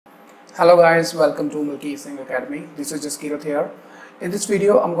Hello guys, welcome to Malkeet Singh Academy. This is Jaskirat here. In this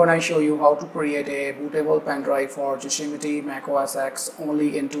video, I'm going to show you how to create a bootable pen drive for Yosemite Mac OS X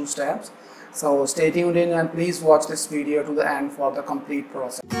only in 2 steps. So stay tuned in and please watch this video to the end for the complete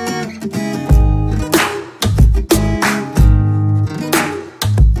process.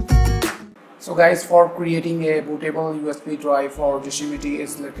 So guys, for creating a bootable USB drive for Yosemite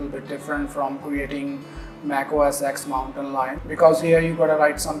is a little bit different from creating Mac OS X Mountain Lion, because here you gotta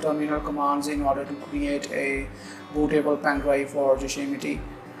write some terminal commands in order to create a bootable pen drive for Yosemite,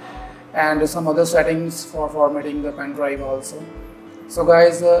 and some other settings for formatting the pen drive also. So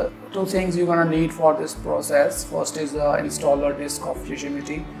guys, two things you're gonna need for this process. First is the installer disk of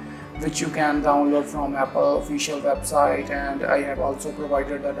Yosemite, which you can download from Apple official website, and I have also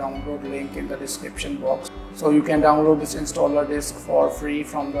provided the download link in the description box. So you can download this installer disk for free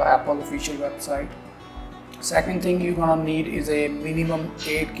from the Apple official website. Second thing you're gonna need is a minimum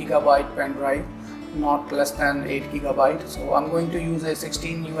 8 GB pen drive, not less than 8 GB. So I'm going to use a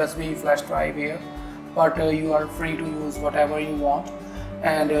 16 USB flash drive here, but you are free to use whatever you want,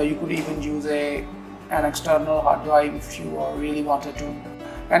 and you could even use an external hard drive if you really wanted to.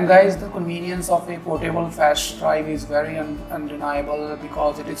 And guys, the convenience of a portable flash drive is very undeniable,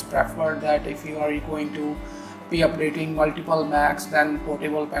 because it is preferred that if you are going to be updating multiple Macs, then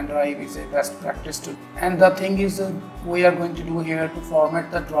portable pen drive is a best practice to. And the thing is, we are going to do here to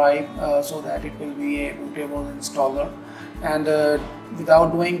format the drive so that it will be a bootable installer, and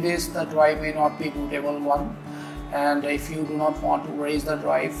without doing this the drive may not be bootable one. And if you do not want to erase the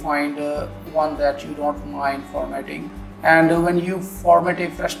drive, find one that you don't mind formatting. And when you format a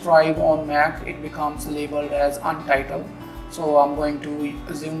flash drive on Mac, it becomes labeled as Untitled. So I'm going to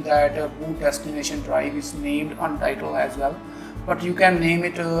assume that boot destination drive is named Untitled as well, but you can name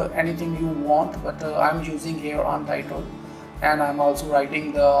it anything you want, but I'm using here Untitled, and I'm also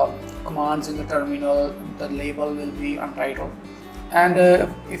writing the commands in the terminal. The label will be Untitled. And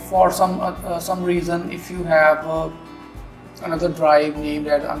if for some reason, if you have another drive named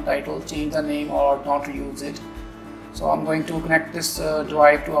as Untitled, change the name or don't use it. So I'm going to connect this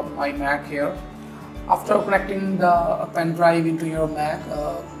drive to my Mac here. After connecting the pen drive into your Mac,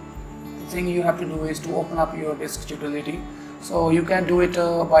 the thing you have to do is to open up your disk utility. So you can do it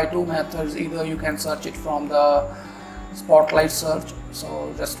by two methods. Either you can search it from the Spotlight search.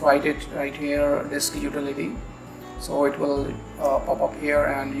 So just write it right here, disk utility. So it will pop up here,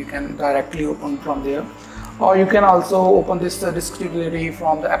 and you can directly open from there. Or you can also open this disk utility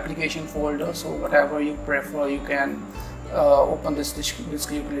from the application folder. So whatever you prefer, you can open this disk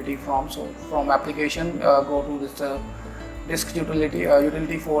utility from. So from application, go to this disk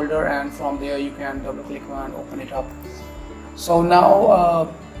utility folder, and from there you can double click and open it up. So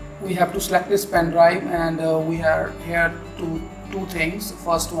now we have to select this pen drive, and we are here to two things.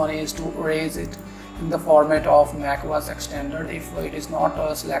 First one is to erase it in the format of Mac OS X Standard. If it is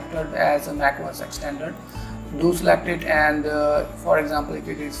not selected as a Mac OS X Standard, do select it, and for example, if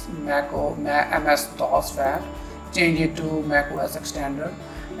it is MS-DOS FAT, change it to Mac OS X Standard.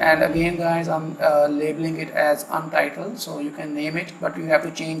 And again guys, I'm labeling it as Untitled, so you can name it, but you have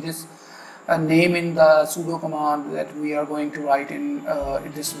to change this name in the sudo command that we are going to write in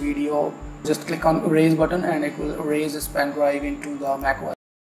this video. Just click on erase button, and it will erase this pen drive into the Mac OS.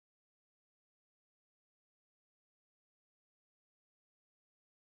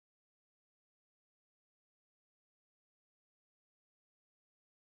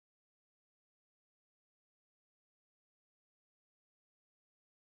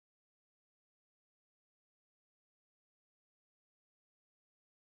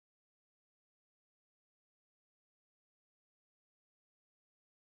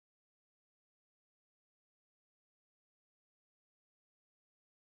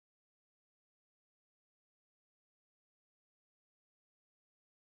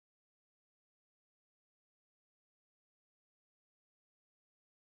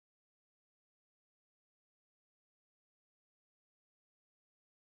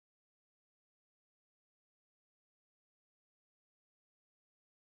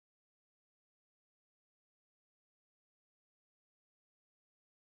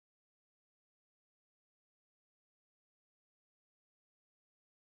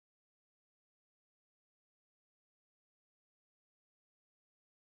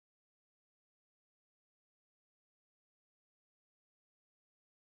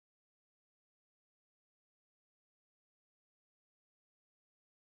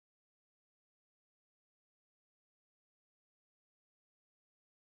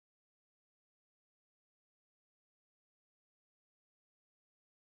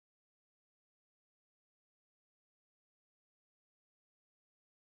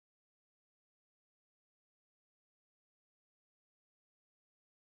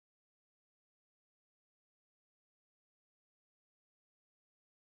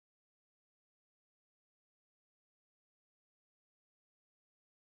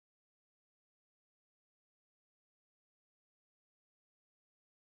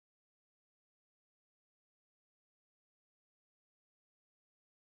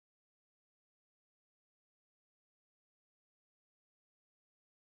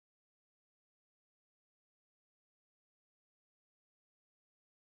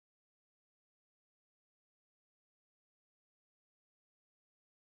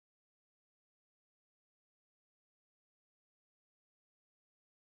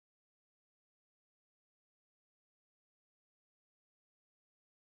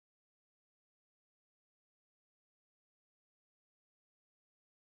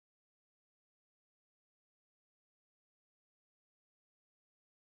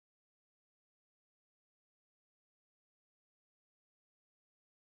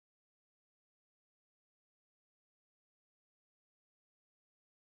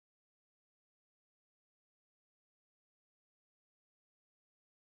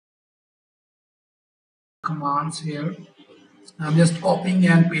 commands here. I'm just copying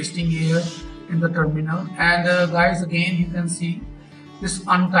and pasting here in the terminal, and guys, again you can see this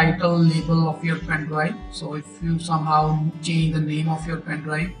untitled label of your pen drive. So if you somehow change the name of your pen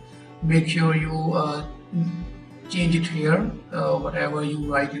drive, make sure you change it here, whatever you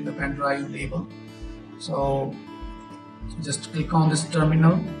write in the pen drive label. So just click on this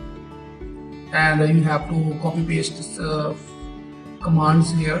terminal, and you have to copy paste this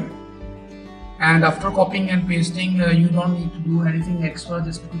commands here. And after copying and pasting, you don't need to do anything extra.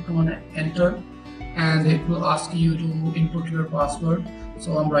 Just click on enter, and it will ask you to input your password.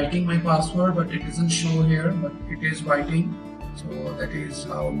 So I'm writing my password, but it doesn't show here, but it is writing. So that is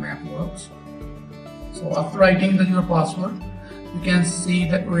how Mac works. So after writing your password, you can see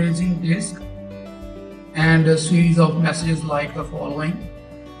the erasing disk and a series of messages like the following.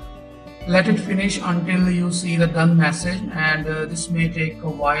 Let it finish until you see the done message, and this may take a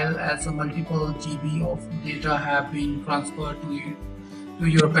while as a multiple GB of data have been transferred to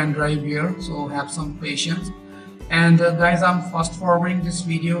your pen drive here, so have some patience. And guys, I'm fast forwarding this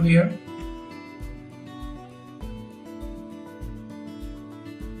video here.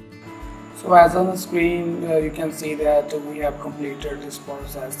 So as on the screen, you can see that we have completed this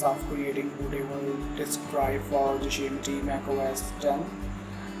process of creating bootable disk drive for Yosemite Mac OS X.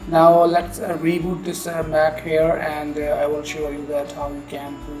 Now let's reboot this Mac here, and I will show you that how you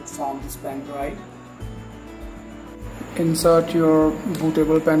can boot from this pen drive. Insert your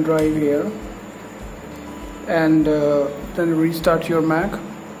bootable pen drive here, and then restart your Mac.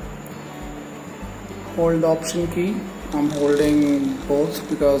 Hold the option key. I'm holding both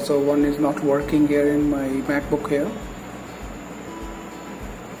because one is not working here in my MacBook here.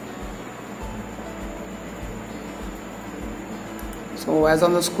 So as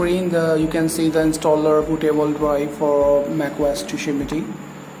on the screen, you can see the installer bootable drive for Mac OS Yosemite.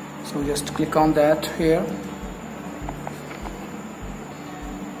 So just click on that here,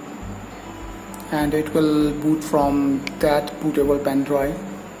 and it will boot from that bootable pen drive.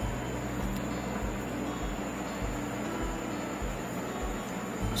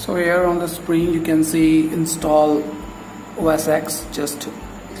 So here on the screen you can see install OS X. Just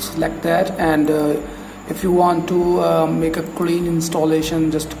select that, and if you want to make a clean installation,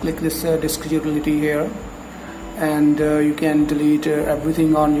 just click this disk utility here, and you can delete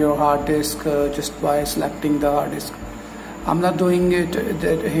everything on your hard disk just by selecting the hard disk. I'm not doing it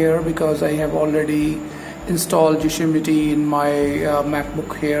here because I have already installed Yosemite in my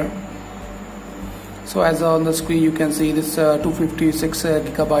MacBook here. So as on the screen you can see this 256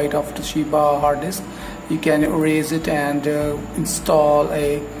 gigabyte of Toshiba hard disk. You can erase it and install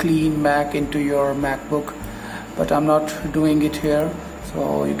a clean Mac into your MacBook, but I'm not doing it here.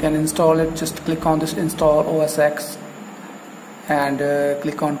 So you can install it. Just click on this install OS X and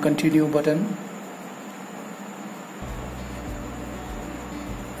click on continue button.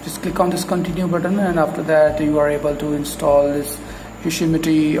 Just click on this continue button, and after that you are able to install this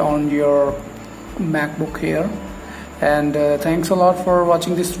Yosemite on your MacBook here. And thanks a lot for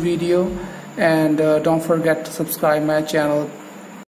watching this video, and don't forget to subscribe my channel.